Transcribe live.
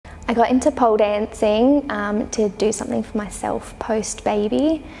I got into pole dancing to do something for myself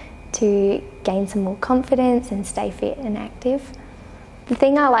post-baby, to gain some more confidence and stay fit and active. The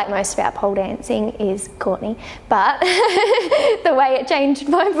thing I like most about pole dancing is Courtney, but the way it changed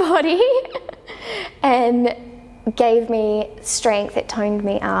my body and gave me strength, it toned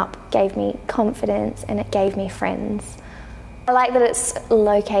me up, gave me confidence, and it gave me friends. I like that it's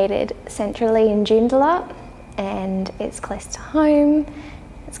located centrally in Joondalup, and it's close to home,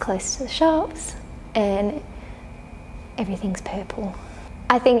 it's close to the shops, and everything's purple.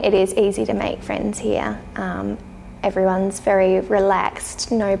 I think it is easy to make friends here. Everyone's very relaxed,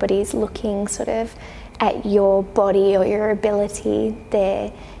 nobody's looking sort of at your body or your ability.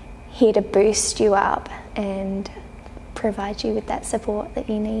 They're here to boost you up and provide you with that support that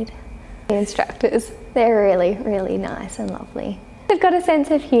you need. The instructors, they're really, really nice and lovely. They've got a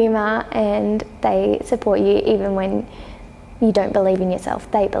sense of humour and they support you even when you don't believe in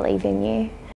yourself. They believe in you.